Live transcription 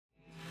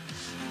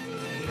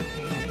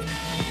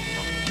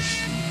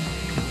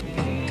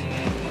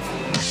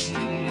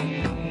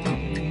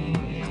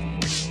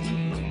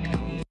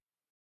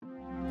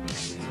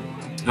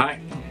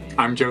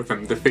I'm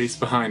Jotham, the face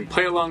behind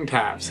Play Along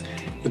Tabs.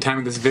 At the time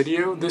of this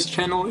video, this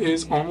channel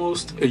is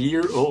almost a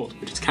year old,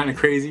 which is kind of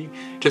crazy.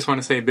 Just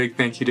want to say a big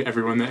thank you to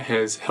everyone that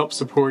has helped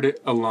support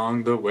it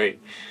along the way.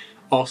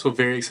 Also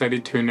very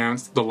excited to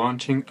announce the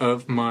launching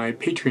of my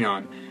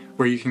Patreon,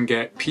 where you can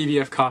get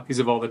PDF copies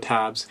of all the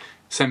tabs,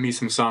 send me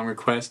some song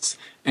requests,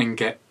 and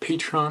get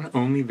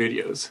Patreon-only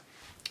videos.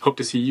 Hope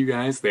to see you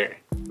guys there.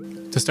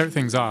 To start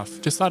things off,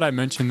 just thought I'd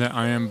mention that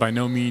I am by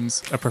no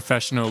means a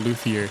professional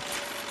luthier.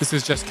 This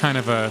is just kind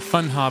of a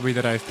fun hobby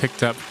that I've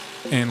picked up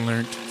and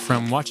learnt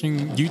from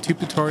watching YouTube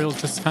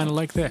tutorials just kind of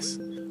like this.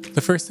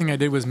 The first thing I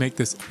did was make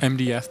this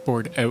MDF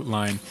board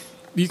outline.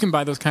 You can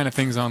buy those kind of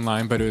things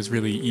online, but it was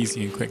really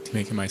easy and quick to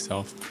make it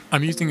myself.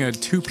 I'm using a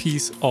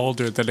two-piece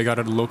Alder that I got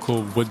at a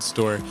local wood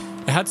store.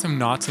 It had some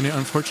knots in it,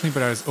 unfortunately,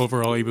 but I was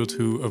overall able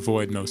to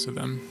avoid most of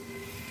them.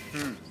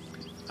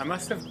 I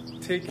must have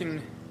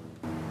taken...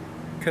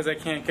 because I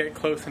can't get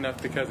close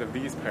enough because of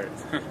these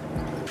parts.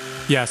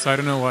 Yeah, so I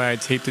don't know why I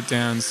taped it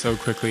down so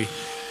quickly.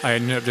 I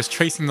ended up just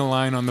tracing the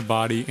line on the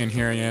body, and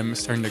here I am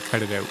starting to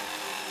cut it out.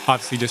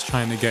 Obviously just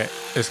trying to get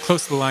as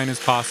close to the line as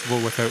possible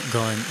without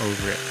going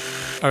over it.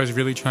 I was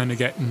really trying to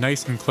get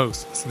nice and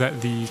close so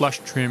that the flush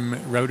trim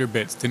router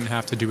bits didn't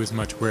have to do as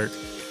much work.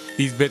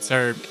 These bits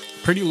are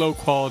pretty low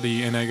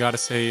quality, and I gotta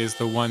say is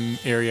the one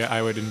area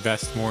I would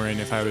invest more in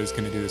if I was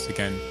gonna do this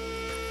again.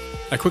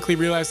 I quickly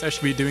realized I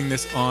should be doing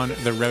this on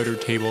the router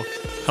table,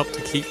 help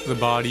to keep the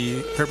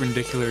body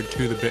perpendicular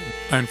to the bit.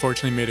 I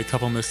unfortunately made a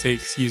couple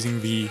mistakes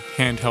using the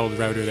handheld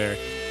router there,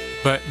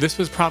 but this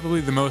was probably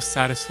the most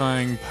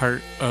satisfying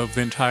part of the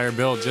entire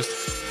build, just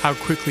how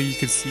quickly you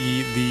could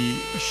see the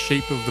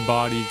shape of the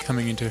body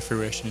coming into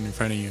fruition in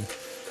front of you.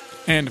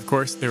 And of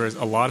course, there was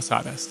a lot of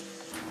sawdust.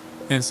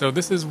 And so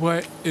this is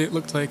what it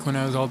looked like when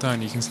I was all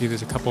done. You can see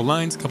there's a couple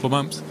lines, a couple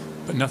bumps,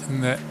 but nothing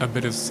that a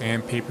bit of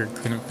sandpaper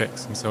couldn't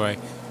fix. And so I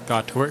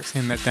got to work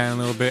sanding that down a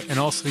little bit, and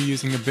also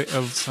using a bit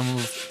of some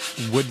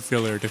of wood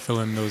filler to fill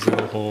in those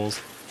little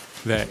holes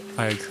that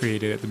I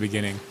created at the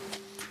beginning.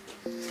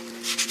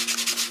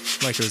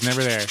 Like it was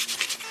never there.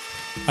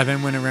 I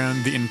then went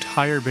around the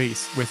entire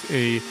base with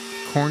a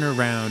corner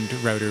round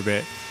router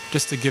bit,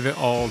 just to give it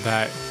all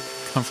that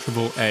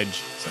comfortable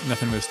edge, so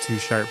nothing was too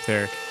sharp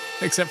there,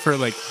 except for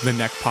like the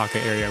neck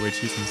pocket area,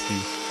 which you can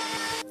see.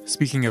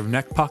 Speaking of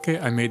neck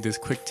pocket, I made this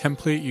quick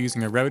template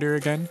using a router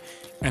again,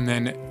 and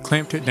then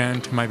clamped it down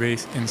to my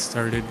base and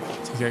started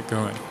to get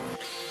going.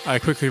 I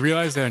quickly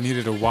realized that I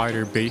needed a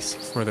wider base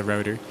for the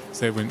router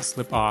so it wouldn't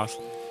slip off,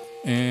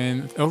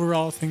 and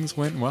overall things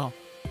went well.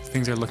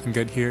 Things are looking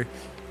good here.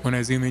 When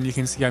I zoom in, you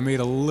can see I made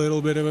a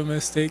little bit of a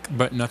mistake,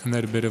 but nothing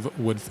that a bit of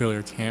wood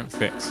filler can't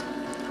fix.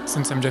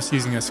 Since I'm just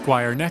using a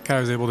Squier neck, I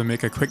was able to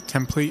make a quick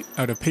template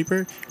out of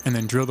paper and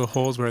then drill the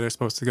holes where they're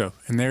supposed to go.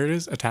 And there it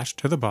is, attached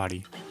to the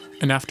body.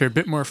 And after a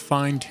bit more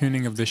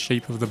fine-tuning of the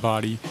shape of the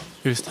body,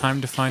 it was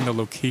time to find the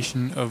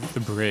location of the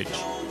bridge.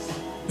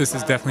 This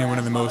is definitely one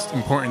of the most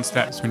important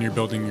steps when you're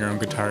building your own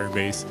guitar or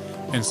bass.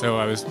 And so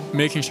I was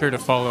making sure to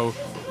follow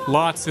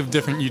lots of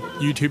different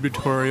YouTube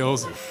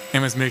tutorials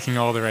and was making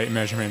all the right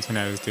measurements when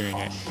I was doing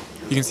it.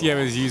 You can see I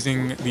was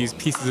using these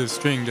pieces of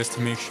string just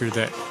to make sure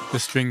that the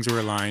strings were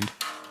aligned.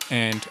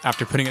 And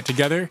after putting it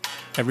together,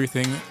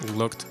 everything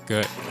looked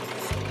good.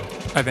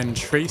 I then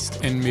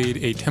traced and made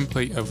a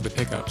template of the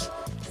pickups.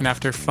 And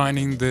after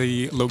finding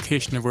the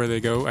location of where they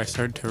go, I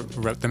started to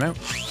route them out.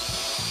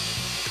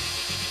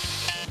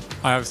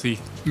 I obviously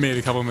made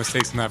a couple of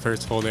mistakes in that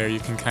first hole there. You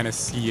can kind of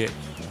see it.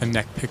 The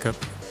neck pickup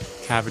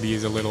cavity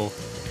is a little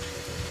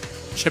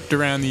chipped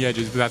around the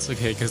edges, but that's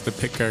okay because the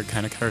pick guard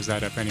kind of covers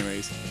that up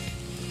anyways.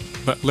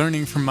 But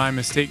learning from my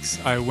mistakes,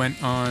 I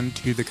went on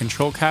to the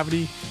control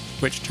cavity,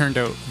 which turned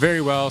out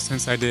very well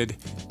since I did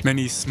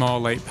many small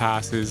light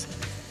passes,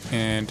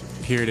 and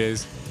here it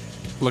is,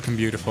 looking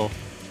beautiful.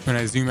 When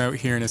I zoom out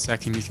here in a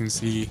second, you can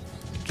see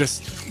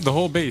just the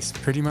whole base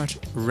pretty much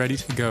ready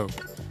to go.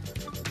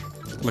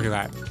 Look at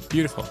that,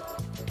 beautiful.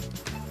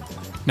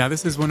 Now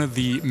this is one of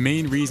the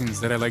main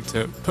reasons that I like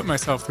to put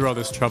myself through all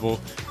this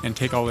trouble and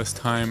take all this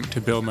time to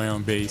build my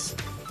own bass,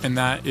 and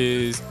that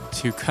is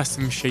to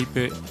custom shape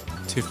it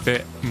to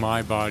fit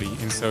my body.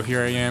 And so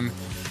here I am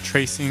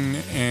tracing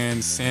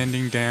and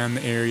sanding down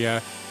the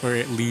area where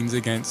it leans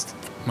against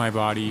my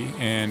body,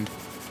 and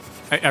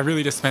I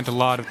really just spent a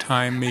lot of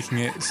time making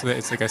it so that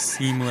it's like a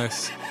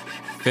seamless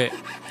fit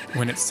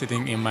when it's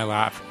sitting in my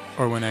lap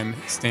or when I'm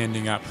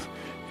standing up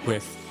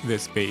with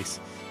this bass.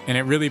 And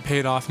it really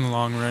paid off in the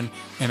long run,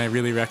 and I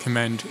really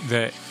recommend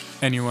that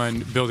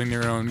anyone building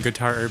their own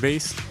guitar or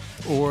bass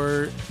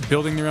or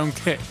building their own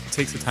kit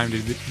takes the time to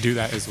do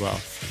that as well.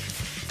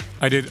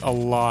 I did a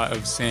lot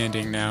of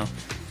sanding now,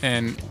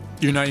 and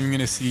you're not even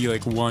going to see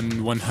like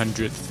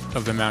 1/100th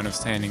of the amount of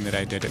sanding that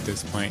I did at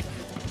this point.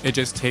 It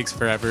just takes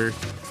forever,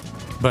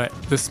 but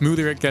the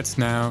smoother it gets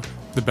now,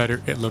 the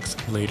better it looks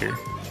later.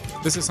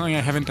 This is something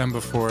I haven't done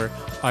before.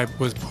 I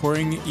was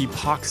pouring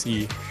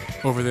epoxy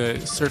over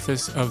the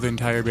surface of the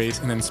entire bass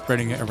and then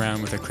spreading it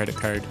around with a credit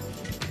card.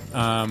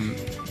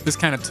 This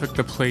kind of took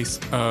the place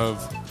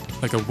of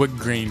like a wood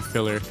grain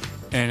filler,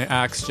 and it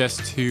acts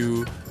just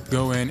to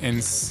go in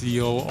and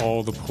seal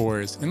all the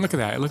pores. And look at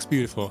that, it looks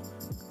beautiful.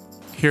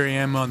 Here I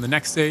am on the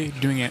next day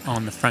doing it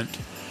on the front.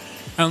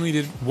 I only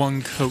did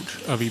one coat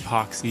of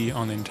epoxy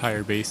on the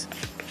entire base,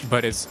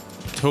 but it's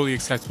totally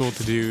acceptable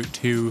to do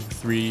 2,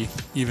 3,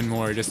 even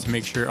more, just to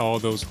make sure all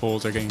those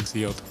holes are getting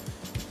sealed.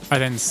 I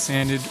then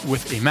sanded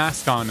with a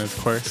mask on, of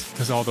course,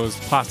 because all those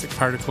plastic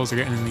particles are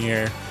getting in the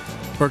air.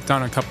 Worked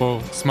on a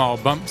couple small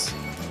bumps,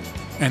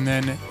 and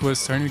then was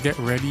starting to get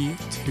ready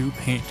to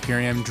paint. Here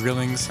I am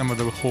drilling some of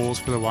the holes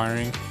for the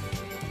wiring.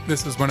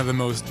 This was one of the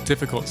most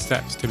difficult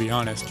steps, to be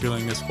honest,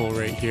 drilling this hole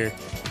right here.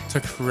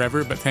 Took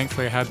forever, but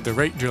thankfully I had the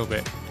right drill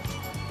bit.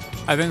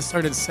 I then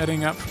started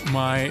setting up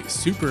my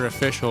super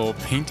official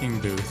painting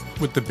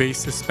booth with the base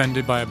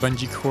suspended by a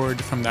bungee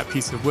cord from that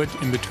piece of wood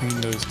in between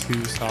those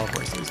two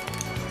sawhorses.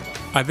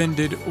 I then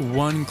did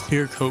one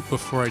clear coat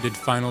before I did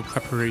final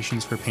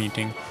preparations for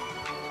painting,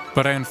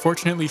 but I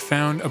unfortunately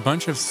found a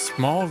bunch of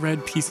small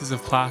red pieces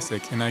of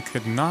plastic and I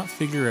could not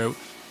figure out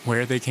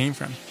where they came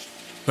from.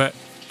 But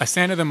I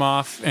sanded them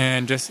off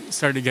and just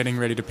started getting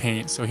ready to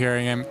paint. So here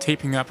I am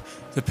taping up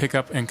the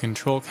pickup and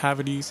control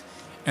cavities,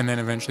 and then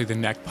eventually the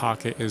neck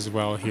pocket as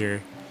well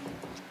here.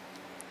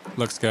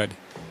 Looks good.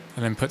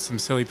 And then put some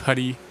silly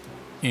putty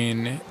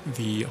in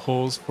the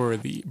holes for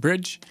the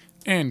bridge,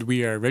 and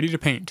we are ready to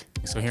paint.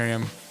 So here I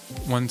am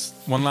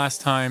one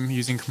last time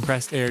using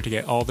compressed air to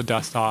get all the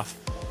dust off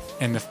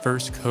and the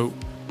first coat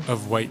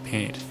of white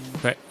paint.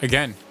 But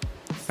again,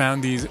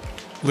 found these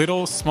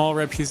little small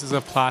red pieces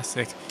of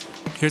plastic.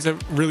 Here's a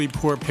really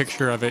poor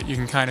picture of it. You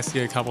can kind of see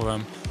a couple of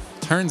them.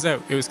 Turns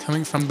out it was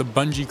coming from the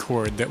bungee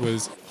cord that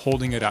was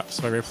holding it up.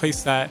 So I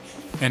replaced that,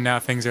 and now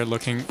things are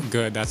looking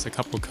good. That's a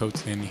couple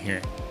coats in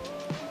here.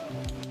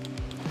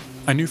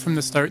 I knew from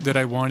the start that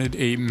I wanted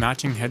a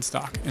matching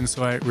headstock, and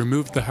so I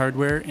removed the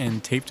hardware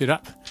and taped it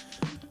up.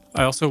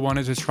 I also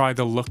wanted to try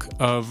the look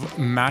of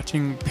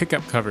matching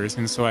pickup covers,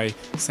 and so I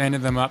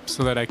sanded them up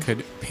so that I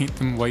could paint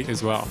them white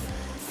as well.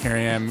 Here I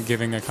am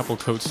giving a couple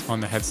coats on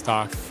the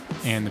headstock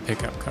and the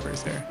pickup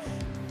covers there.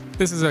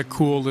 This is a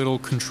cool little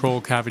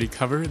control cavity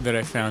cover that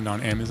I found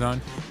on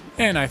Amazon,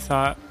 and I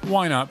thought,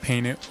 why not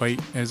paint it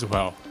white as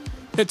well?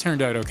 It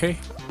turned out okay.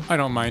 I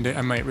don't mind it.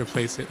 I might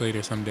replace it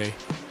later someday.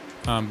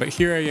 But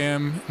here I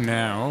am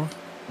now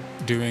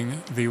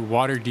doing the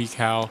water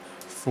decal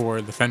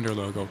for the Fender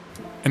logo.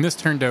 And this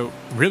turned out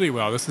really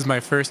well. This is my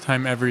first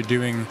time ever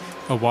doing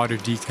a water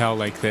decal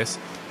like this,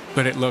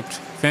 but it looked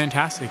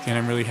fantastic and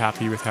I'm really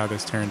happy with how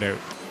this turned out.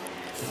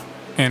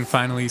 And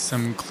finally,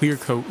 some clear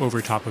coat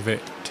over top of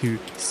it to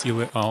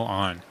seal it all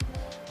on.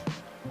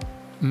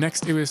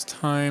 Next, it was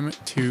time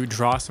to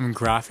draw some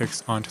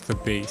graphics onto the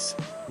base.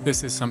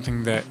 This is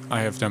something that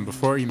I have done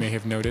before, you may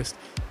have noticed.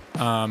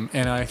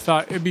 And I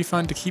thought it'd be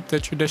fun to keep the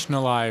tradition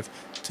alive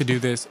to do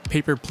this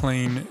paper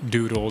plane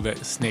doodle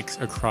that snakes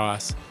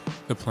across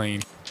the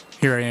plane.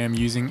 Here I am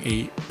using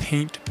a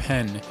paint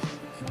pen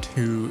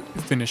to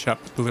finish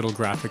up the little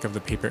graphic of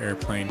the paper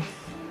airplane.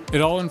 It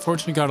all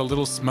unfortunately got a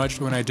little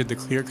smudged when I did the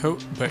clear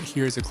coat, but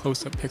here's a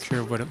close-up picture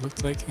of what it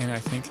looked like, and I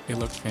think it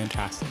looked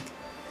fantastic.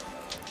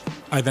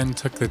 I then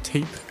took the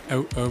tape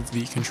out of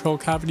the control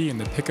cavity and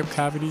the pickup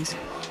cavities,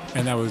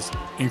 and that was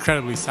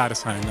incredibly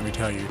satisfying, let me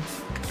tell you.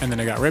 And then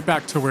I got right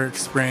back to work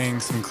spraying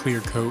some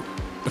clear coat,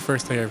 the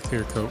first layer of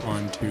clear coat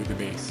onto the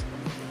base.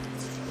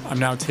 I'm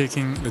now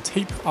taking the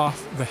tape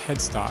off the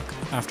headstock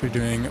after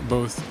doing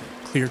both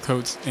clear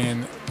coats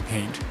and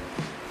paint,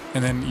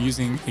 and then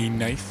using a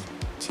knife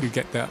to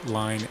get that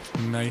line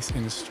nice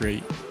and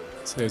straight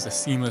so there's a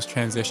seamless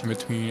transition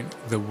between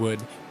the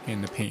wood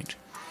and the paint.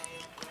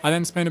 I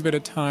then spent a bit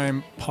of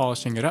time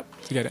polishing it up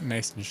to get it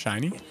nice and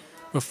shiny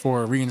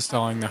before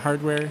reinstalling the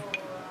hardware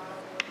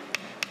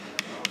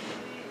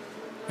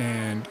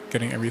and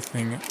getting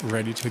everything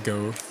ready to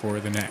go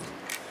for the neck.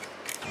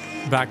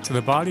 Back to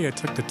the body, I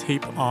took the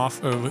tape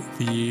off of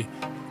the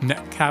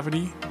neck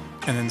cavity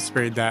and then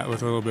sprayed that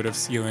with a little bit of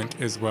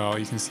sealant as well.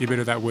 You can see a bit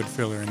of that wood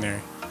filler in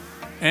there.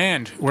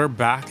 And we're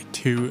back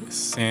to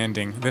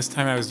sanding. This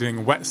time I was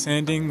doing wet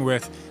sanding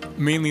with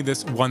mainly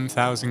this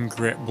 1000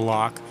 grit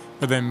block,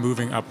 but then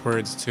moving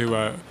upwards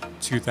to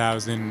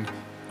 2000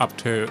 up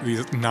to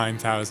these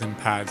 9000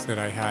 pads that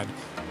I had,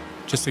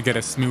 just to get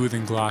a smooth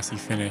and glossy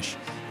finish.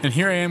 And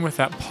here I am with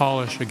that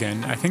polish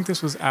again. I think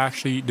this was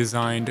actually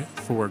designed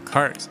for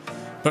cars,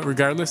 but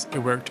regardless, it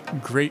worked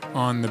great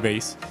on the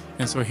base.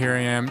 And so here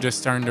I am just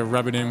starting to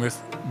rub it in with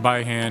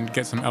by hand,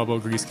 get some elbow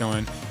grease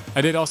going.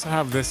 I did also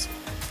have this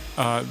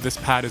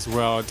pad as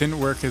well. It didn't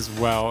work as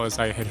well as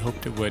I had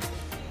hoped it would,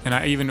 and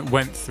I even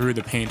went through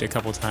the paint a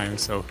couple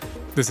times, so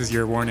this is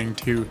your warning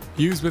to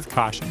use with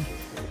caution.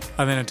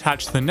 I then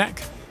attached the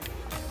neck,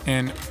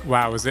 and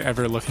wow, was it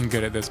ever looking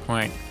good at this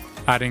point.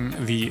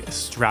 Adding the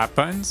strap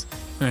buttons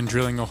and then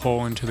drilling a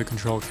hole into the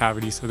control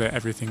cavity so that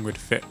everything would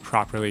fit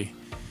properly.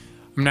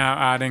 I'm now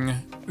adding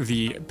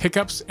the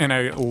pickups, and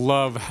I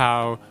love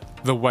how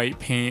the white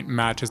paint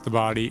matches the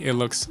body. It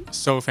looks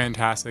so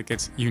fantastic.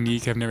 It's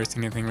unique. I've never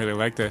seen anything really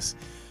like this.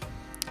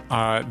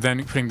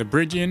 Then putting the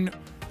bridge in,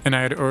 and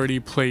I had already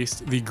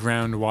placed the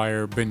ground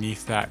wire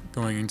beneath that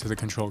going into the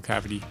control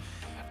cavity.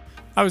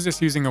 I was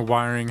just using a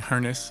wiring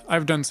harness.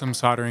 I've done some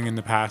soldering in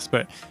the past,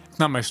 but it's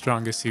not my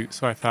strongest suit,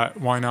 so I thought,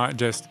 why not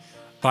just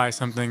buy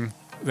something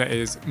that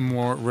is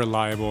more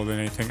reliable than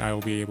anything I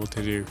will be able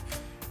to do.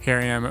 Here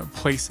I am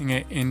placing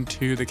it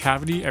into the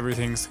cavity.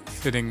 Everything's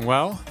fitting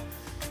well.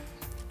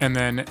 And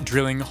then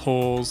drilling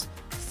holes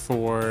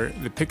for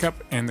the pickup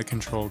and the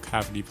control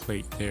cavity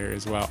plate there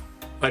as well.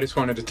 I just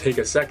wanted to take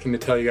a second to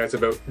tell you guys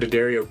about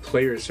D'Addario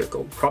Player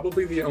Circle,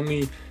 probably the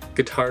only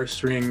guitar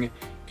string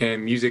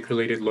and music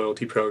related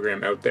loyalty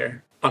program out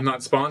there. I'm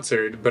not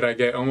sponsored, but I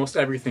get almost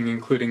everything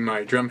including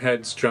my drum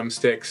heads,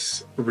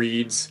 drumsticks,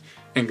 reeds,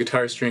 and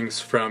guitar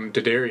strings from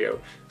D'Addario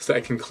so that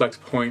I can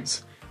collect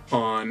points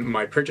on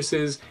my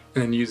purchases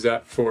and then use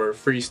that for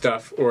free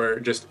stuff or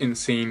just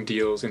insane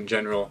deals in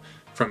general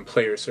from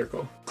Player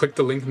Circle. Click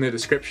the link in the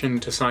description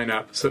to sign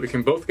up so that we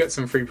can both get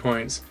some free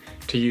points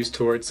to use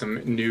towards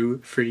some new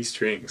free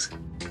strings.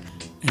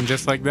 And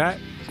just like that,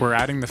 we're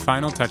adding the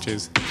final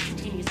touches.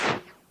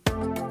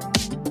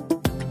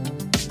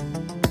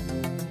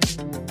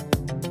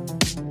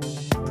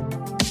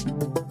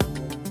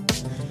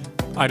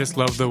 I just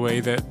love the way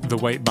that the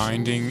white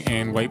binding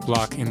and white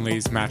block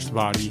inlays match the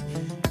body.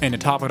 And to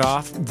top it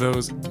off,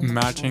 those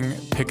matching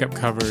pickup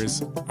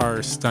covers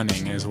are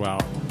stunning as well.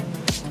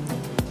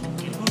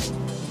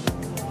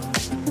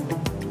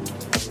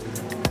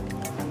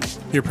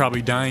 You're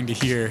probably dying to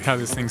hear how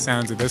this thing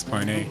sounds at this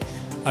point, eh?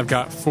 I've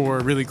got 4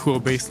 really cool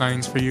bass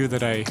lines for you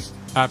that I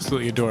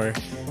absolutely adore.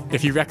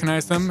 If you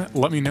recognize them,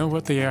 let me know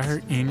what they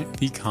are in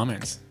the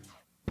comments.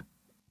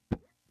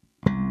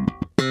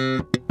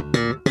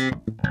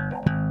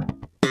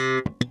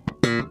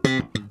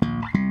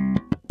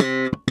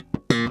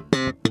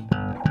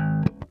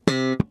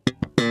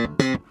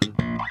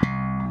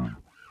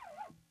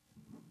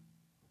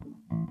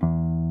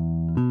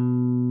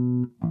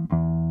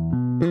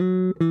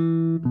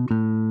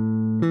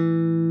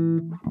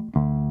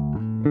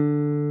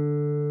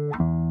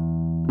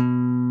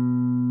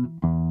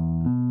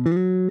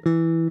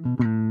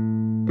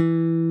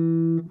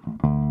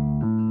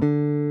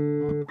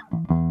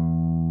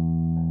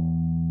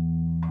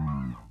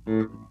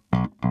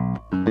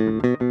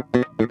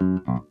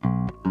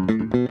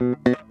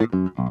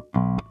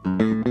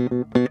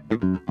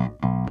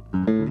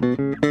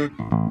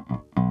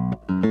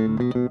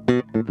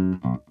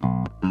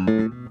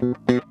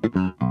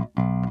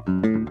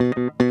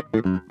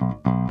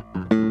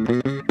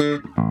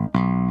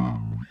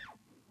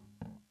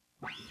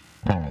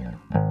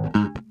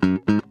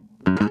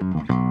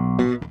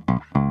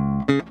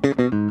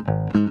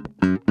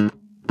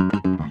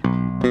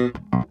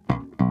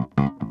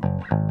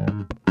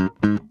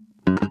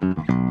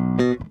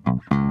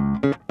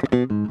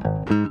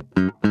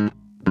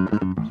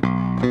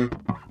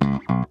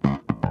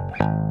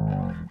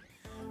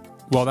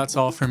 Well, that's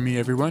all from me,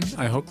 everyone.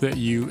 I hope that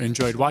you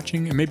enjoyed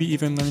watching and maybe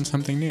even learned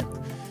something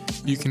new.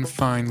 You can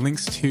find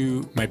links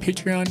to my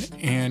Patreon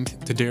and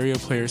the D'Addario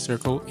Player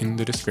Circle in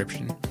the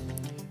description.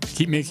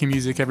 Keep making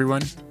music,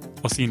 everyone.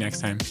 I'll see you next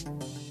time.